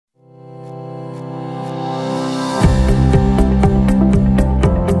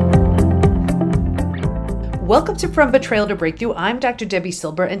Welcome to From Betrayal to Breakthrough. I'm Dr. Debbie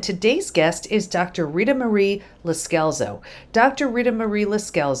Silber, and today's guest is Dr. Rita Marie Loscalzo. Dr. Rita Marie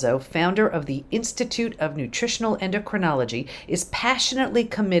Loscalzo, founder of the Institute of Nutritional Endocrinology, is passionately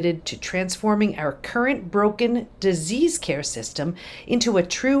committed to transforming our current broken disease care system into a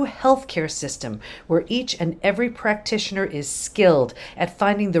true healthcare system where each and every practitioner is skilled at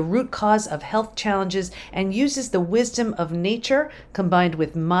finding the root cause of health challenges and uses the wisdom of nature combined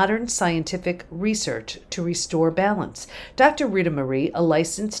with modern scientific research to restore balance. Dr. Rita Marie, a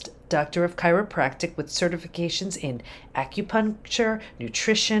licensed doctor of chiropractic with certifications in acupuncture,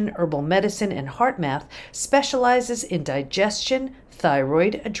 nutrition, herbal medicine, and heart math, specializes in digestion,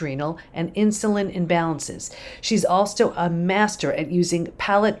 thyroid, adrenal, and insulin imbalances. She's also a master at using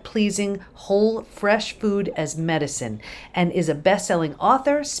palate-pleasing, whole, fresh food as medicine, and is a best-selling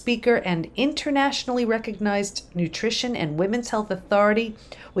author, speaker, and internationally recognized nutrition and women's health authority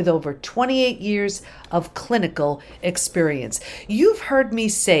with over 28 years of clinical experience. You've heard me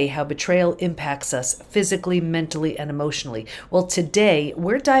say how betrayal impacts us physically, mentally, and emotionally. Well, today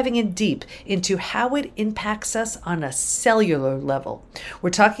we're diving in deep into how it impacts us on a cellular level. We're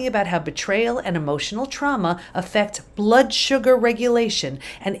talking about how betrayal and emotional trauma affect blood sugar regulation,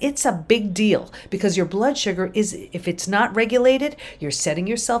 and it's a big deal because your blood sugar is, if it's not regulated, you're setting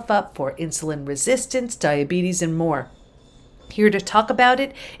yourself up for insulin resistance, diabetes, and more. Here to talk about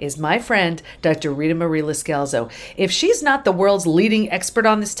it is my friend, Dr. Rita Marie Loscalzo. If she's not the world's leading expert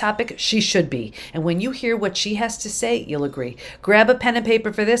on this topic, she should be. And when you hear what she has to say, you'll agree. Grab a pen and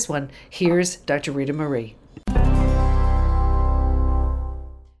paper for this one. Here's Dr. Rita Marie.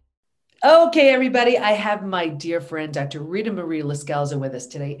 Okay, everybody, I have my dear friend, Dr. Rita Marie Loscalzo with us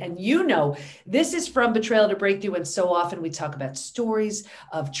today. And you know, this is From Betrayal to Breakthrough. And so often we talk about stories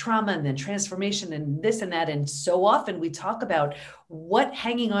of trauma and then transformation and this and that. And so often we talk about what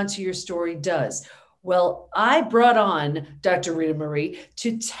hanging on to your story does. Well, I brought on Dr. Rita Marie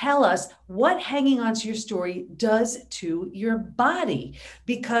to tell us what hanging on to your story does to your body,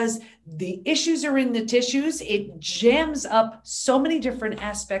 because the issues are in the tissues. It jams up so many different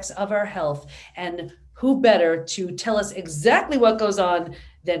aspects of our health. And who better to tell us exactly what goes on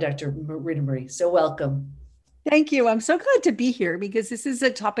than Dr. Rita Marie? So welcome. Thank you. I'm so glad to be here because this is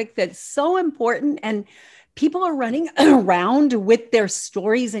a topic that's so important, and people are running around with their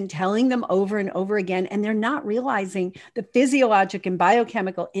stories and telling them over and over again, and they're not realizing the physiologic and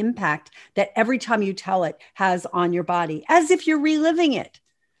biochemical impact that every time you tell it has on your body, as if you're reliving it.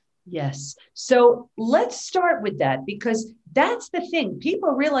 Yes. So let's start with that, because that's the thing.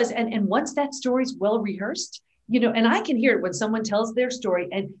 People realize, and once that story's well rehearsed, and I can hear it when someone tells their story,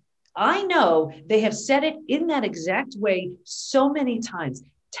 and I know they have said it in that exact way so many times.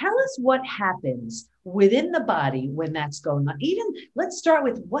 Tell us what happens within the body when that's going on. Even let's start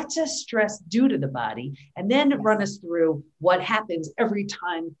with what does stress do to the body, and then run us through what happens every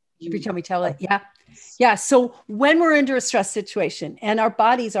time we tell it. Yeah. So when we're under a stress situation and our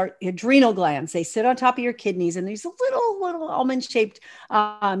bodies are adrenal glands, they sit on top of your kidneys, and these little almond shaped,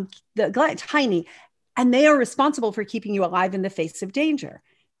 tiny, and they are responsible for keeping you alive in the face of danger.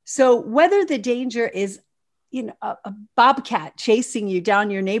 So whether the danger is a bobcat chasing you down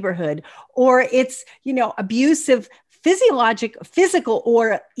your neighborhood, or it's, abusive, physical,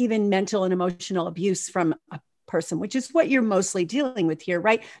 or even mental and emotional abuse from a person, which is what you're mostly dealing with here,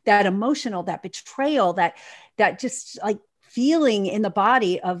 right? That emotional, that betrayal, that just like feeling in the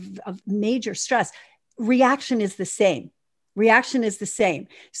body of major stress, reaction is the same.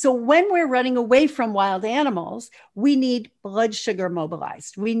 So when we're running away from wild animals, we need blood sugar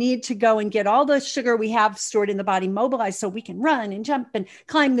mobilized. We need to go and get all the sugar we have stored in the body mobilized so we can run and jump and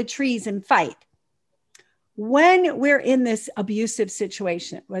climb the trees and fight. When we're in this abusive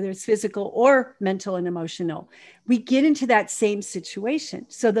situation, whether it's physical or mental and emotional, we get into that same situation.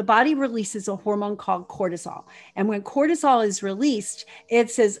 So the body releases a hormone called cortisol. And when cortisol is released, it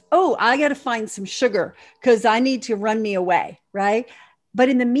says, oh, I got to find some sugar because I need to run me away, right? But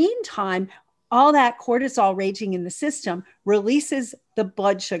in the meantime, all that cortisol raging in the system releases the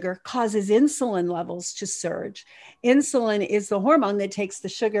blood sugar, causes insulin levels to surge. Insulin is the hormone that takes the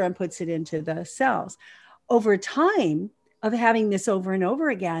sugar and puts it into the cells. Over time of having this over and over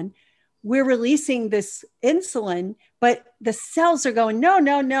again, we're releasing this insulin, but the cells are going,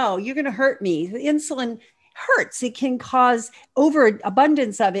 no, you're going to hurt me. The insulin hurts. It can cause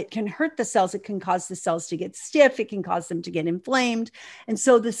overabundance of it can hurt the cells. It can cause the cells to get stiff. It can cause them to get inflamed. And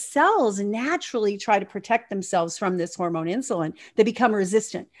so the cells naturally try to protect themselves from this hormone insulin. They become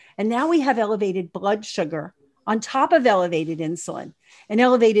resistant. And now we have elevated blood sugar on top of elevated insulin. And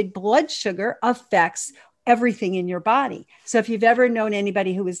elevated blood sugar affects everything in your body. So if you've ever known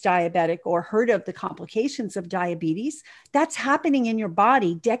anybody who is diabetic or heard of the complications of diabetes, that's happening in your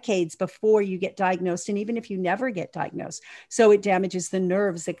body decades before you get diagnosed. And even if you never get diagnosed. So it damages the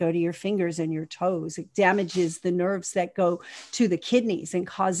nerves that go to your fingers and your toes. It damages the nerves that go to the kidneys and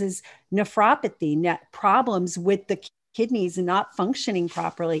causes nephropathy, problems with the kidneys and not functioning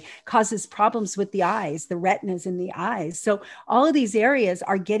properly, causes problems with the eyes, the retinas in the eyes. So all of these areas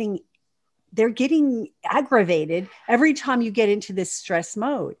are getting aggravated every time you get into this stress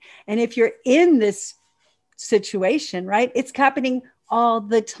mode. And if you're in this situation, right, it's happening all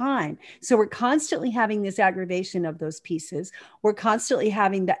the time. So we're constantly having this aggravation of those pieces. We're constantly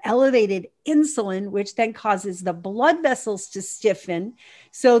having the elevated insulin, which then causes the blood vessels to stiffen,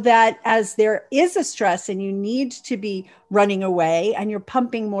 so that as there is a stress and you need to be running away and you're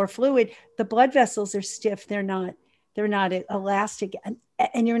pumping more fluid, the blood vessels are stiff. They're not elastic,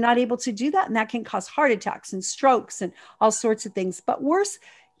 and you're not able to do that. And that can cause heart attacks and strokes and all sorts of things. But worse,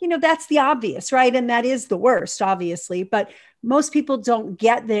 that's the obvious, right? And that is the worst, obviously. But most people don't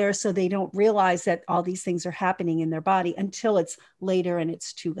get there, so they don't realize that all these things are happening in their body until it's later and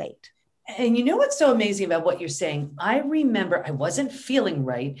it's too late. And you know what's so amazing about what you're saying? I remember I wasn't feeling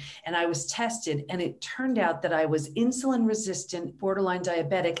right and I was tested, and it turned out that I was insulin resistant, borderline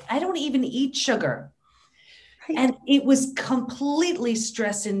diabetic. I don't even eat sugar. Right. And it was completely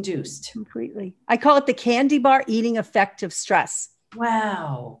stress induced. Completely. I call it the candy bar eating effect of stress.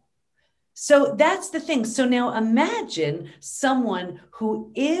 Wow. So that's the thing. So now imagine someone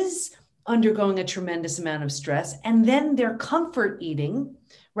who is undergoing a tremendous amount of stress, and then they're comfort eating,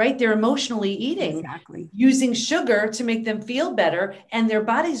 right? They're emotionally eating, exactly, using sugar to make them feel better, and their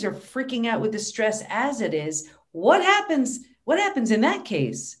bodies are freaking out with the stress as it is. What happens? What happens in that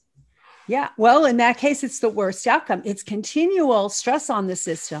case? Yeah. Well, in that case, it's the worst outcome. It's continual stress on the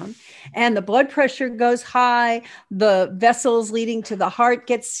system, and the blood pressure goes high. The vessels leading to the heart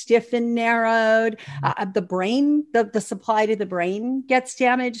get stiff and narrowed. The brain, the supply to the brain gets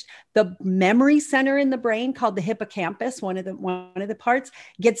damaged. The memory center in the brain, called the hippocampus, one of the parts,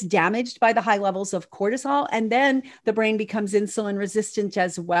 gets damaged by the high levels of cortisol. And then the brain becomes insulin resistant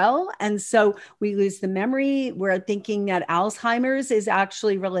as well. And so we lose the memory. We're thinking that Alzheimer's is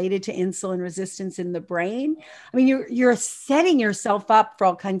actually related to insulin resistance in the brain. I mean, you're setting yourself up for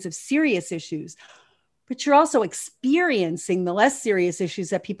all kinds of serious issues, but you're also experiencing the less serious issues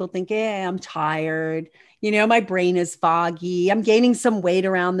that people think, I'm tired. My brain is foggy. I'm gaining some weight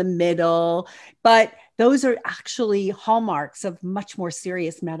around the middle. But those are actually hallmarks of much more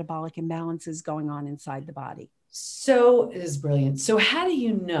serious metabolic imbalances going on inside the body. So it is brilliant. So how do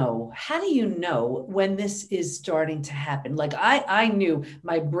you know when this is starting to happen? Like I knew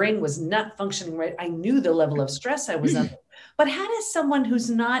my brain was not functioning right. I knew the level of stress I was under. But how does someone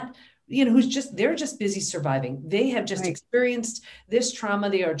who's not, they're just busy surviving. They have just experienced this trauma.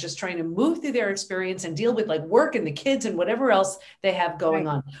 They are just trying to move through their experience and deal with like work and the kids and whatever else they have going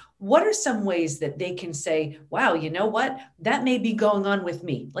on. What are some ways that they can say, wow, you know what? That may be going on with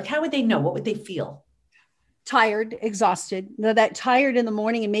me. Like, how would they know? What would they feel? Tired, exhausted, that tired in the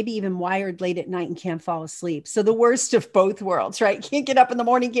morning and maybe even wired late at night and can't fall asleep. So the worst of both worlds, right? Can't get up in the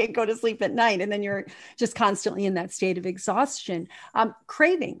morning, can't go to sleep at night. And then you're just constantly in that state of exhaustion.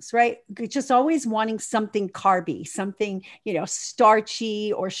 Cravings, right? Just always wanting something carby, something,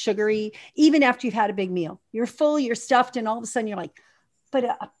 starchy or sugary, even after you've had a big meal. You're full, you're stuffed, and all of a sudden you're like, but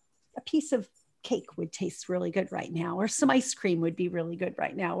a piece of cake would taste really good right now, or some ice cream would be really good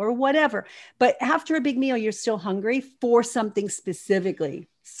right now, or whatever. But after a big meal, you're still hungry for something specifically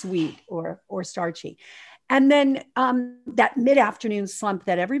sweet or starchy. And then that mid-afternoon slump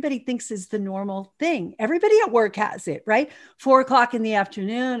that everybody thinks is the normal thing. Everybody at work has it, right? 4 o'clock in the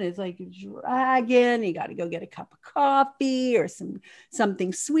afternoon, it's like a dragon. You got to go get a cup of coffee or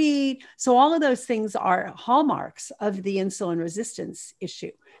something sweet. So all of those things are hallmarks of the insulin resistance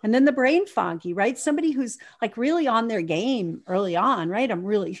issue. And then the brain foggy, right? Somebody who's like really on their game early on, right? I'm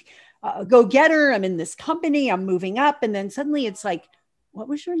really a go-getter. I'm in this company. I'm moving up. And then suddenly it's like, what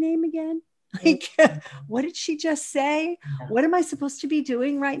was your name again? Like, what did she just say? What am I supposed to be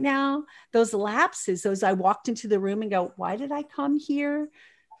doing right now? Those lapses, I walked into the room and go, why did I come here?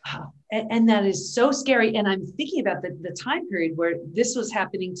 And that is so scary. And I'm thinking about the time period where this was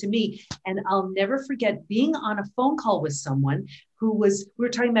happening to me. And I'll never forget being on a phone call with someone we were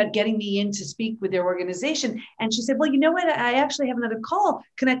talking about getting me in to speak with their organization. And she said, well, you know what? I actually have another call.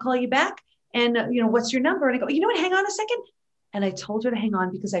 Can I call you back? And, what's your number? And I go, you know what? Hang on a second. And I told her to hang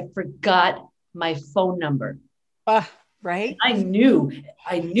on because I forgot my phone number. Right. I knew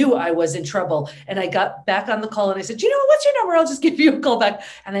I was in trouble. And I got back on the call and I said, you know what? What's your number? I'll just give you a call back.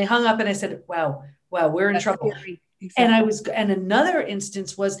 And I hung up and I said, wow, wow, we're in That's trouble. scary. And Exactly. and another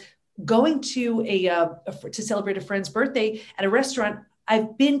instance was going to to celebrate a friend's birthday at a restaurant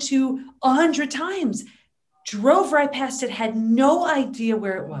I've been to 100 times. Drove right past it, had no idea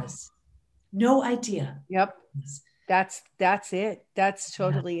where it was. No idea. Yep. That's it. That's Yeah.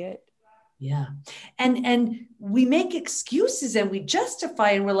 totally it. Yeah. And we make excuses and we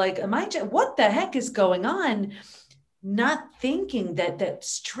justify and we're like, what the heck is going on? Not thinking that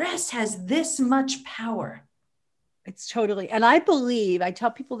stress has this much power. It's totally, and I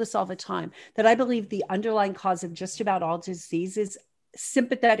tell people this all the time, that I believe the underlying cause of just about all disease is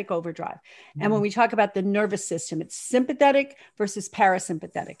sympathetic overdrive. And when we talk about the nervous system, it's sympathetic versus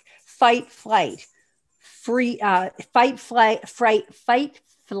parasympathetic, fight, flight, fight, flight.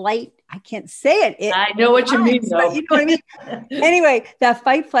 I can't say it. I know what you mean, But though. you know what I mean? Anyway, that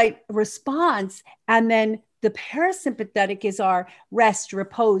fight, flight response. And then the parasympathetic is our rest,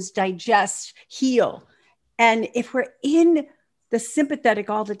 repose, digest, heal. And if we're in the sympathetic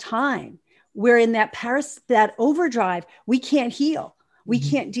all the time, we're in that overdrive, we can't heal, we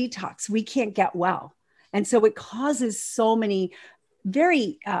can't detox, we can't get well. And so it causes so many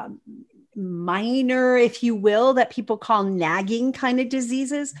very minor, if you will, that people call nagging kind of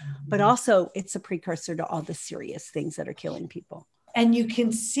diseases, but also it's a precursor to all the serious things that are killing people. And you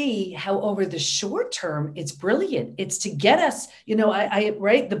can see how over the short term, it's brilliant. It's to get us,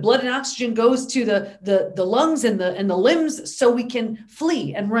 right. The blood and oxygen goes to the lungs and the limbs so we can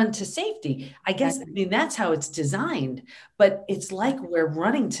flee and run to safety. I guess, I mean, that's how it's designed, but it's like we're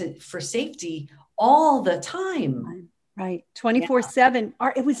running for safety all the time. Right. 24/7.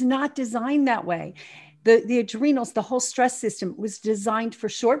 It was not designed that way. The adrenals, the whole stress system was designed for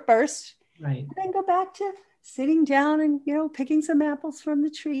short bursts. Right. And then go back to sitting down and, picking some apples from the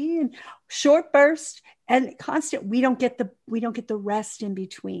tree, and short burst and constant. We don't get the rest in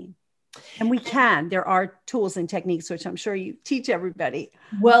between. And there are tools and techniques, which I'm sure you teach everybody.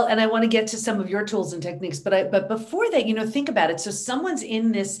 Well, and I want to get to some of your tools and techniques, but before that, think about it. So someone's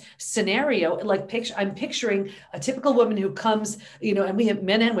in this scenario, like I'm picturing a typical woman who comes, and we have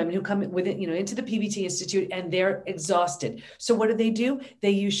men and women who come with it, into the PBT Institute, and they're exhausted. So what do? They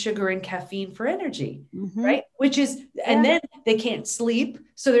use sugar and caffeine for energy, right? Which is, and then they can't sleep.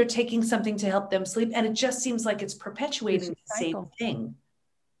 So they're taking something to help them sleep. And it just seems like it's perpetuating the same thing.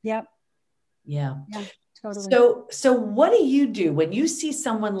 Yep. Yeah. Totally. So what do you do when you see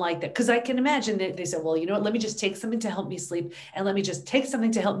someone like that? Because I can imagine that they say, well, you know what, let me just take something to help me sleep, and let me just take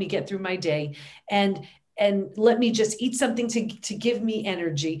something to help me get through my day, and let me just eat something to give me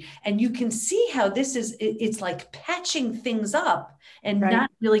energy. And you can see how it's like patching things up and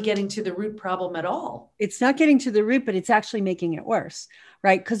not really getting to the root problem at all. It's not getting to the root, but it's actually making it worse,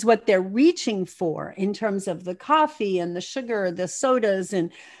 right? Because what they're reaching for in terms of the coffee and the sugar, the sodas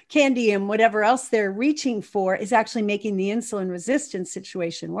and candy and whatever else they're reaching for is actually making the insulin resistance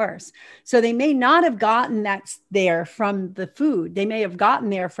situation worse. So they may not have gotten that there from the food. They may have gotten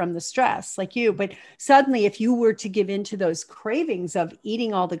there from the stress like you, but suddenly if you were to give into those cravings of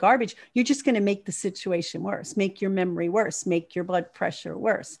eating all the garbage, you're just going to make the situation worse, make your memory worse, make your blood pressure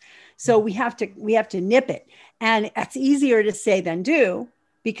worse. So we have to nip it. And it's easier to say than do,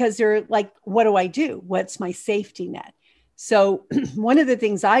 because they're like, what do I do? What's my safety net? So one of the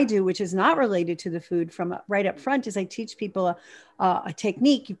things I do, which is not related to the food from right up front, is I teach people a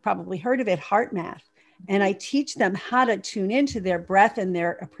technique. You've probably heard of it, HeartMath. And I teach them how to tune into their breath and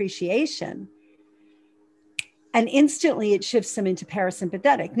their appreciation. And instantly it shifts them into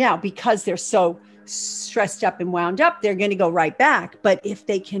parasympathetic. Now, because they're so stressed up and wound up, they're going to go right back. But if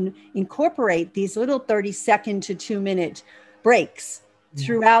they can incorporate these little 30-second to 2-minute breaks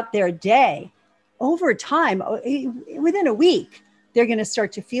throughout their day, over time, within a week, they're going to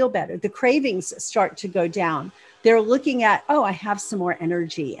start to feel better. The cravings start to go down. They're looking at, I have some more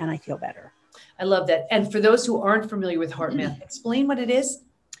energy and I feel better. I love that. And for those who aren't familiar with HeartMath, explain what it is.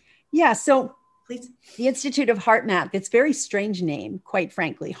 Yeah. So please. The Institute of HeartMath, it's a very strange name, quite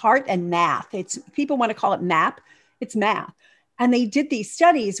frankly, heart and math. People want to call it MAP. It's math. And they did these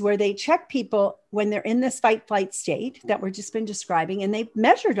studies where they check people when they're in this fight flight state that we've just been describing, and they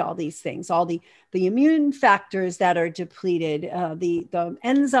measured all these things, all the immune factors that are depleted, the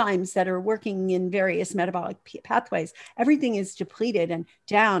enzymes that are working in various metabolic pathways. Everything is depleted and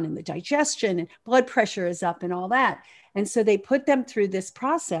down, and the digestion and blood pressure is up and all that. And so they put them through this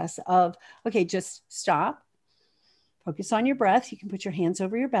process of, okay, just stop, focus on your breath. You can put your hands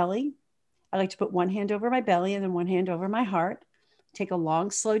over your belly. I like to put one hand over my belly and then one hand over my heart. Take a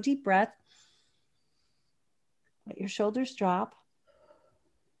long, slow, deep breath. Let your shoulders drop.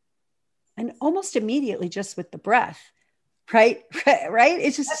 And almost immediately, just with the breath, right? Right?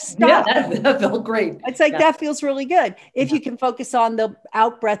 It's just Yeah, stop. that felt great. It's like, Yeah. that feels really good. If Yeah. you can focus on the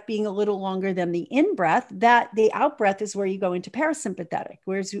out breath being a little longer than the in breath, that the out breath is where you go into parasympathetic,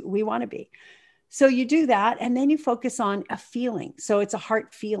 whereas we want to be. So you do that, and then you focus on a feeling. So it's a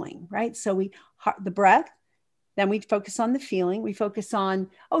heart feeling, right? So the breath, then we focus on the feeling. We focus on,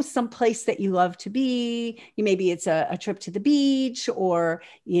 some place that you love to be. Maybe it's a trip to the beach, or,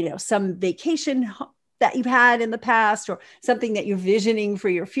 some vacation that you've had in the past, or something that you're visioning for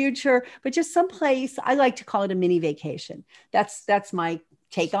your future, but just someplace. I like to call it a mini vacation. That's my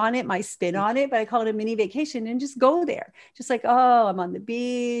take on it, my spin on it, but I call it a mini vacation, and just go there. Just like, I'm on the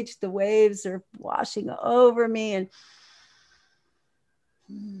beach, the waves are washing over me,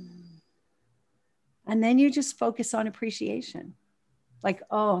 and then you just focus on appreciation. Like,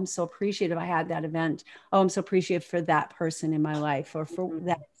 I'm so appreciative I had that event. I'm so appreciative for that person in my life, or for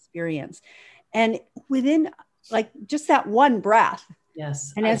that experience. And within like just that one breath.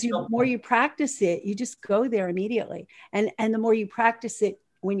 Yes. And as more you practice it, you just go there immediately. And the more you practice it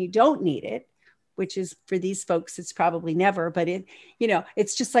when you don't need it, which is for these folks, it's probably never, but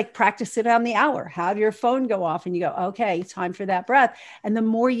it's just like practice it on the hour. Have your phone go off and you go, okay, time for that breath. And the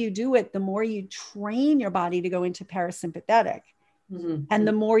more you do it, the more you train your body to go into parasympathetic. Mm-hmm. And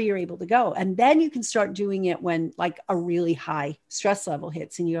the more you're able to go. And then you can start doing it when like a really high stress level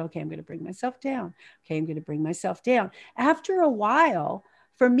hits, and you go, okay, I'm going to bring myself down. Okay, I'm going to bring myself down. After a while,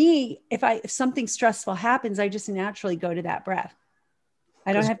 for me, if something stressful happens, I just naturally go to that breath.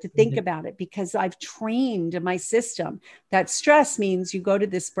 I don't have to think about it, because I've trained my system that stress means you go to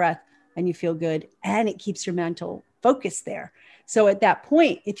this breath and you feel good, and it keeps your mental focus there. So at that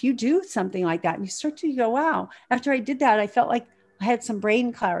point, if you do something like that and you start to go, wow, after I did that, I felt like I had some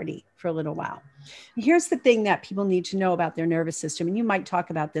brain clarity for a little while. Here's the thing that people need to know about their nervous system. And you might talk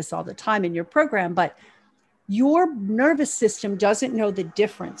about this all the time in your program, but your nervous system doesn't know the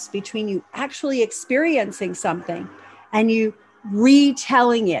difference between you actually experiencing something and you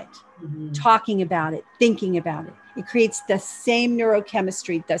retelling it, talking about it, thinking about it. It creates the same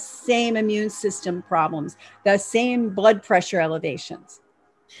neurochemistry, the same immune system problems, the same blood pressure elevations.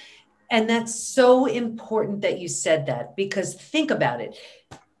 And that's so important that you said that, because think about it.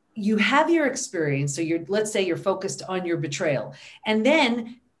 You have your experience. So let's say you're focused on your betrayal, and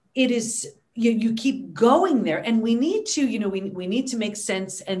then it is, you keep going there, and we need to, we need to make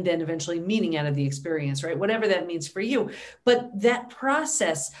sense and then eventually meaning out of the experience, right? Whatever that means for you. But that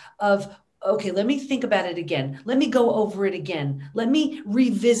process of, okay, let me think about it again. Let me go over it again. Let me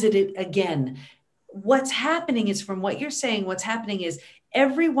revisit it again. What's happening is, from what you're saying, what's happening is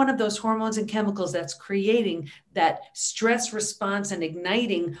every one of those hormones and chemicals that's creating that stress response and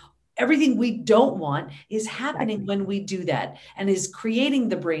igniting everything we don't want is happening when we do that, and is creating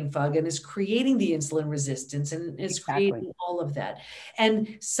the brain fog, and is creating the insulin resistance, and is creating all of that.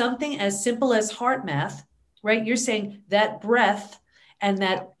 And something as simple as heart math, right? You're saying that breath and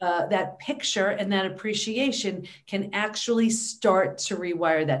that picture and that appreciation can actually start to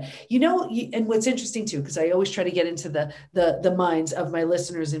rewire that. And what's interesting too, because I always try to get into the minds of my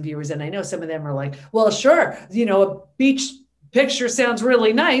listeners and viewers, and I know some of them are like, well, sure, a beach picture sounds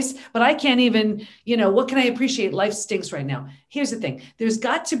really nice, but I can't even, what can I appreciate? Life stinks right now. Here's the thing. There's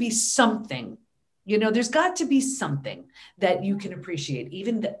got to be something. There's got to be something that you can appreciate,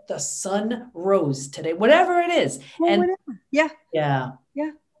 even that the sun rose today, whatever it is. Well, and whatever. Yeah.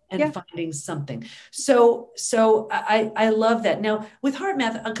 And finding something. So I love that. Now with heart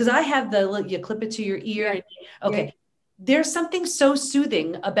math, because I have you clip it to your ear. Yeah. Okay. Yeah. There's something so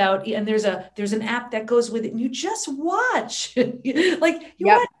soothing about, and there's an app that goes with it, and you just watch, like you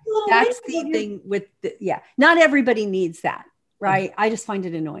watch a little. That's the thing with not everybody needs that. Right. I just find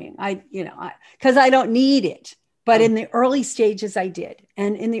it annoying. Because I don't need it. But in the early stages, I did.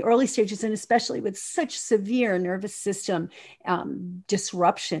 And in the early stages, and especially with such severe nervous system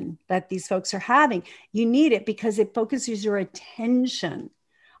disruption that these folks are having, you need it because it focuses your attention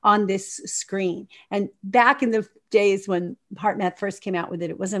on this screen. And back in the days when HeartMath first came out with it,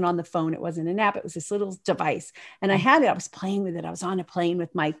 it wasn't on the phone. It wasn't an app. It was this little device. And I had it. I was playing with it. I was on a plane with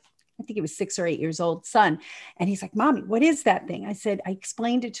I think he was 6 or 8 years old son. And he's like, Mommy, what is that thing? I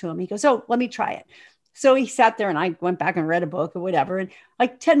explained it to him. He goes, oh, let me try it. So he sat there and I went back and read a book or whatever. And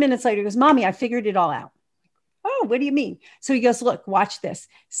like 10 minutes later, he goes, Mommy, I figured it all out. Oh, what do you mean? So he goes, look, watch this.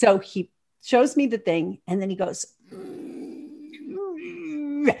 So he shows me the thing. And then he goes,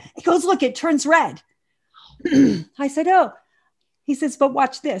 look, it turns red. I said, oh, he says, but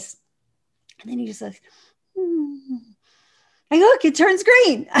watch this. And then he just says, I look, it turns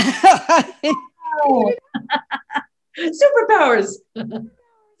green. Superpowers.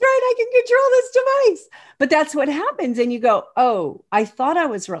 right. I can control this device. But that's what happens. And you go, oh, I thought I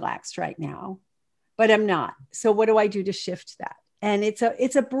was relaxed right now, but I'm not. So what do I do to shift that? And it's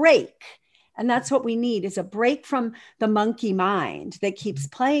a break. And that's what we need, is a break from the monkey mind that keeps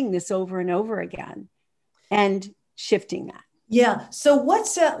playing this over and over again and shifting that. Yeah. So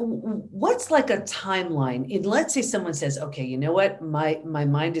what's like a timeline? Let's say someone says, okay, you know what? My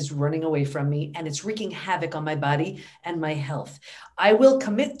mind is running away from me and it's wreaking havoc on my body and my health. I will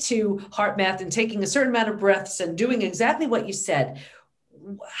commit to HeartMath and taking a certain amount of breaths and doing exactly what you said.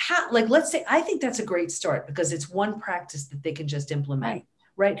 Let's say, I think that's a great start because it's one practice that they can just implement.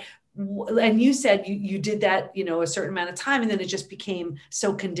 Right. And you said you did that, a certain amount of time, and then it just became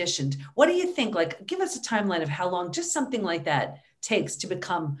so conditioned. What do you think? Like, give us a timeline of how long just something like that takes to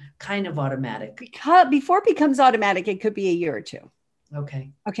become kind of automatic. Because before it becomes automatic, it could be a year or two.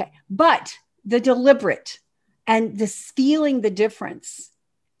 Okay. But the deliberate and this feeling the difference,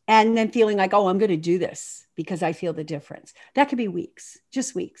 and then feeling like, oh, I'm going to do this because I feel the difference. That could be weeks,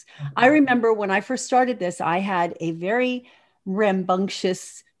 just weeks. Mm-hmm. I remember when I first started this, I had a very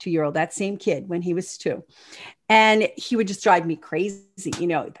rambunctious 2-year-old, that same kid, when he was 2. And he would just drive me crazy,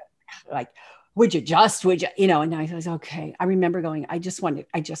 like, would you, and I was, okay. I remember going, I just want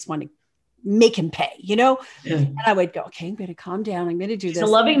to make him pay, and I would go, okay, I'm going to calm down. I'm going to do this. She's a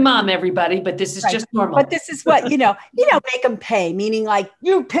loving mom, everybody, but this is just normal. But this is what, make them pay, meaning like,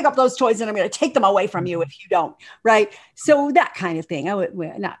 you pick up those toys and I'm going to take them away from you if you don't. Right. So that kind of thing.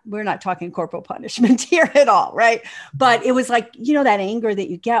 We're not talking corporal punishment here at all. Right. But it was like, that anger that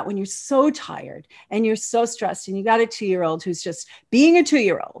you get when you're so tired and you're so stressed and you got a 2-year-old who's just being a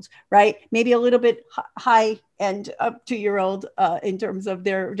 2-year-old, right? Maybe a little bit high and a 2-year-old in terms of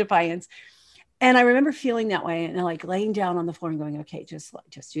their defiance. And I remember feeling that way and like laying down on the floor and going, okay, just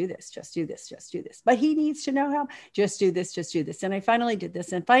do this, just do this, just do this. But he needs to know how, just do this, just do this. And I finally did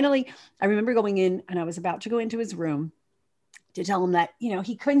this. And finally, I remember going in and I was about to go into his room to tell him that,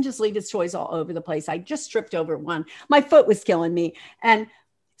 he couldn't just leave his toys all over the place. I just tripped over one. My foot was killing me. And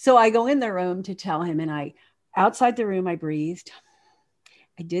so I go in the room to tell him, and outside the room, I breathed.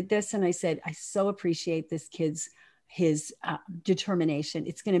 I did this. And I said, I so appreciate this kid's his determination.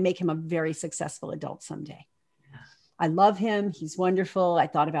 It's going to make him a very successful adult someday. Yeah. I love him. He's wonderful. I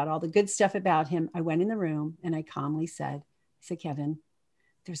thought about all the good stuff about him. I went in the room and I calmly said, Kevin,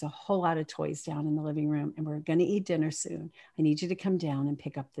 there's a whole lot of toys down in the living room and we're going to eat dinner soon. I need you to come down and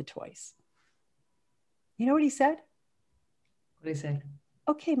pick up the toys. You know what he said? What did he say?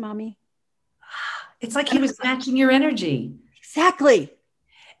 Okay, mommy. It's like he was matching your energy. Exactly.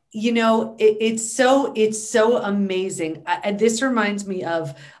 It's so amazing. And this reminds me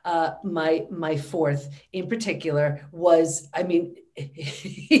of my fourth in particular was, I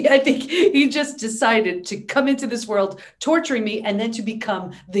think he just decided to come into this world torturing me and then to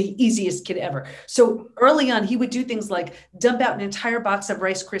become the easiest kid ever. So early on, he would do things like dump out an entire box of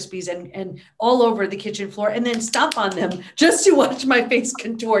Rice Krispies and all over the kitchen floor and then stomp on them just to watch my face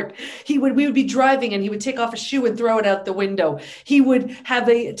contort. We would be driving and he would take off a shoe and throw it out the window. He would have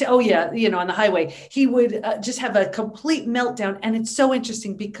on the highway, he would just have a complete meltdown. And it's so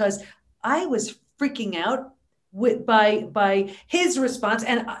interesting because I was freaking out by his response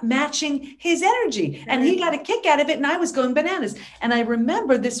and matching his energy, and he got a kick out of it and I was going bananas. And I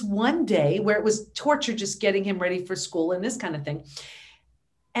remember this one day where it was torture just getting him ready for school and this kind of thing,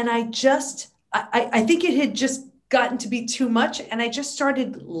 and I think it had just gotten to be too much and I just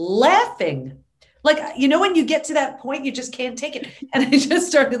started laughing. Like, when you get to that point, you just can't take it. And I just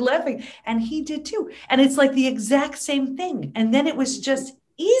started laughing and he did too. And it's like the exact same thing. And then it was just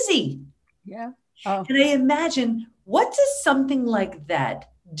easy. Yeah. Oh. And I imagine, what does something like that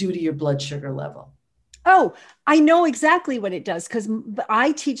do to your blood sugar level? Oh, I know exactly what it does because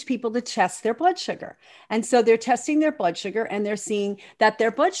I teach people to test their blood sugar. And so they're testing their blood sugar and they're seeing that their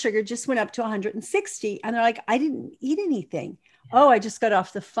blood sugar just went up to 160. And they're like, I didn't eat anything. Oh, I just got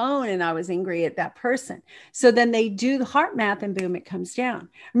off the phone and I was angry at that person. So then they do the HeartMath and boom, it comes down.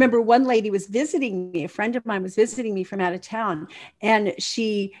 Remember, one lady was visiting me, a friend of mine was visiting me from out of town, and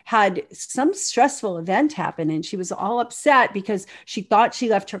she had some stressful event happen and she was all upset because she thought she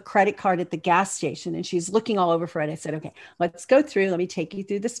left her credit card at the gas station and she's looking all over for it. I said, okay, let's go through. Let me take you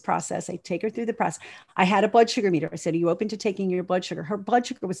through this process. I take her through the process. I had a blood sugar meter. I said, are you open to taking your blood sugar? Her blood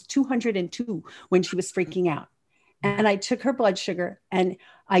sugar was 202 when she was freaking out. And I took her blood sugar and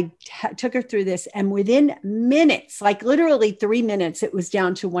I took her through this. And within minutes, like literally 3 minutes, it was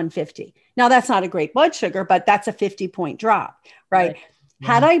down to 150. Now, that's not a great blood sugar, but that's a 50-point drop, right? Yeah.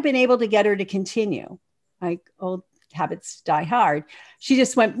 Had I been able to get her to continue, like, oh, habits die hard. She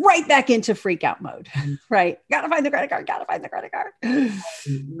just went right back into freak out mode, right? Gotta find the credit card, gotta find the credit card.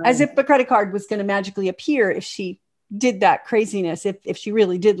 As if the credit card was going to magically appear if she did that craziness, if she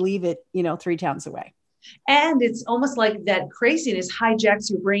really did leave it, 3 towns away. And it's almost like that craziness hijacks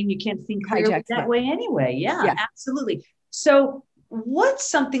your brain. You can't think clearly that way anyway. Yeah, absolutely. So what's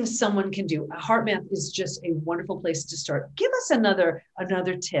something someone can do? HeartMath is just a wonderful place to start. Give us another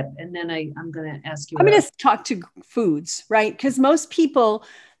tip. And then I'm going to ask you. I'm going to talk to foods, right? Because most people,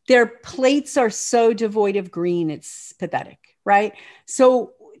 their plates are so devoid of green. It's pathetic, right?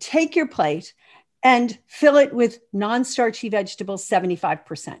 So take your plate and fill it with non-starchy vegetables,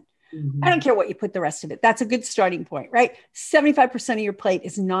 75%. I don't care what you put the rest of it. That's a good starting point, right? 75% of your plate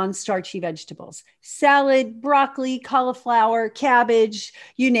is non-starchy vegetables, salad, broccoli, cauliflower, cabbage,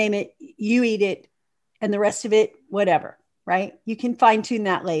 you name it, you eat it. And the rest of it, whatever, right? You can fine tune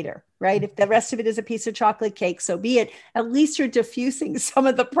that later, right? If the rest of it is a piece of chocolate cake, so be it. At least you're diffusing some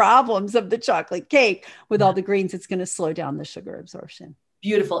of the problems of the chocolate cake with all the greens. It's going to slow down the sugar absorption.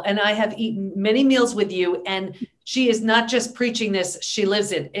 Beautiful. And I have eaten many meals with you, and she is not just preaching this, she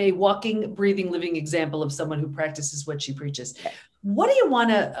lives it, a walking, breathing, living example of someone who practices what she preaches. What do you want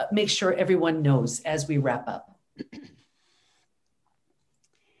to make sure everyone knows as we wrap up?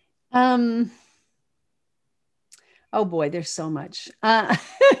 Oh boy, there's so much.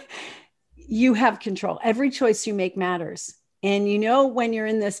 You have control. Every choice you make matters. And when you're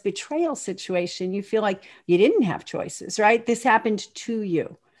in this betrayal situation, you feel like you didn't have choices, right? This happened to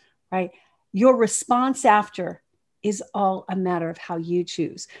you, right? Your response after is all a matter of how you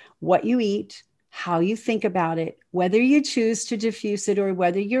choose what you eat, how you think about it, whether you choose to diffuse it or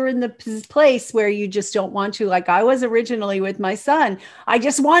whether you're in the place where you just don't want to, like I was originally with my son. I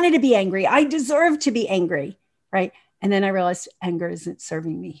just wanted to be angry. I deserve to be angry, right? And then I realized anger isn't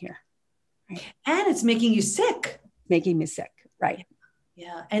serving me here. Right? And it's making you sick. Making me sick, right?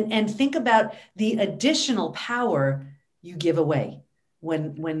 Yeah, and think about the additional power you give away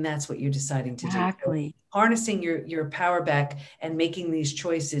when that's what you're deciding to do. Exactly. Harnessing your power back and making these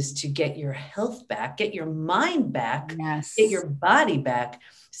choices to get your health back, get your mind back, get your body back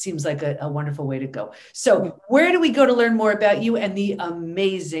seems like a wonderful way to go. So where do we go to learn more about you and the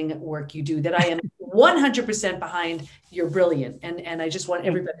amazing work you do that I am 100% behind? You're brilliant. And I just want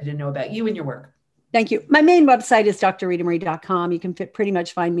everybody to know about you and your work. Thank you. My main website is drritamarie.com. You can pretty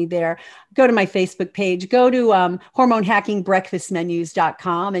much find me there. Go to my Facebook page, go to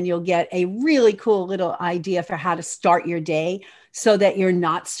hormonehackingbreakfastmenus.com, and you'll get a really cool little idea for how to start your day so that you're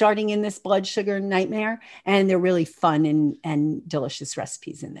not starting in this blood sugar nightmare. And they're really fun and delicious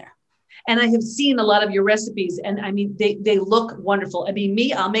recipes in there. And I have seen a lot of your recipes, and I mean, they look wonderful. I mean,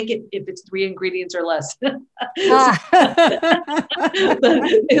 I'll make it if it's 3 ingredients or less. They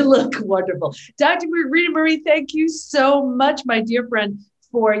look wonderful. Dr. Rita Marie, thank you so much, my dear friend,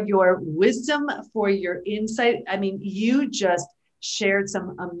 for your wisdom, for your insight. I mean, you just shared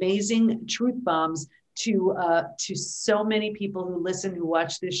some amazing truth bombs to so many people who listen, who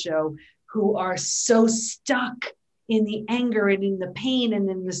watch this show, who are so stuck in the anger and in the pain and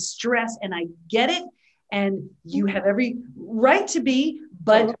in the stress. And I get it. And you have every right to be,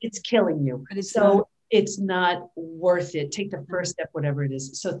 but it's killing you. So it's not worth it. Take the first step, whatever it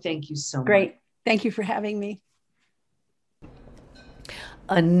is. So thank you so much. Great. Thank you for having me.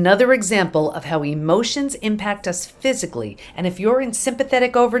 Another example of how emotions impact us physically. And if you're in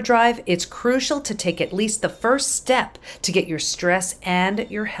sympathetic overdrive, it's crucial to take at least the first step to get your stress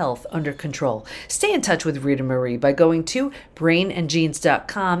and your health under control. Stay in touch with Rita Marie by going to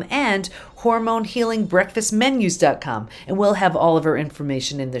brainandgenes.com and hormonehealingbreakfastmenus.com. And we'll have all of our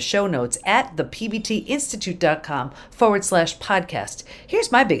information in the show notes at thepbtinstitute.com/podcast.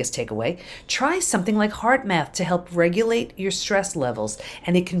 Here's my biggest takeaway. Try something like HeartMath to help regulate your stress levels.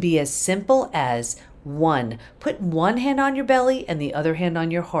 And it can be as simple as 1, put one hand on your belly and the other hand on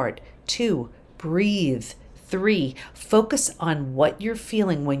your heart. 2, breathe. 3, focus on what you're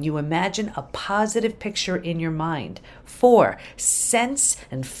feeling when you imagine a positive picture in your mind. 4, sense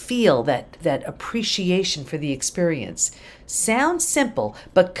and feel that appreciation for the experience. Sounds simple,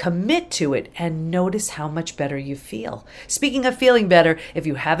 but commit to it and notice how much better you feel. Speaking of feeling better, if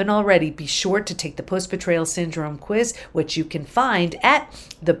you haven't already, be sure to take the Post-Betrayal Syndrome quiz, which you can find at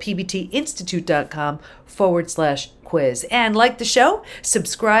thepbtinstitute.com/quiz. And like the show,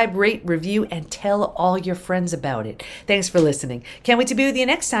 subscribe, rate, review, and tell all your friends about it. Thanks for listening. Can't wait to be with you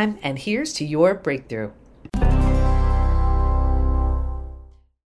next time. And here's to your breakthrough.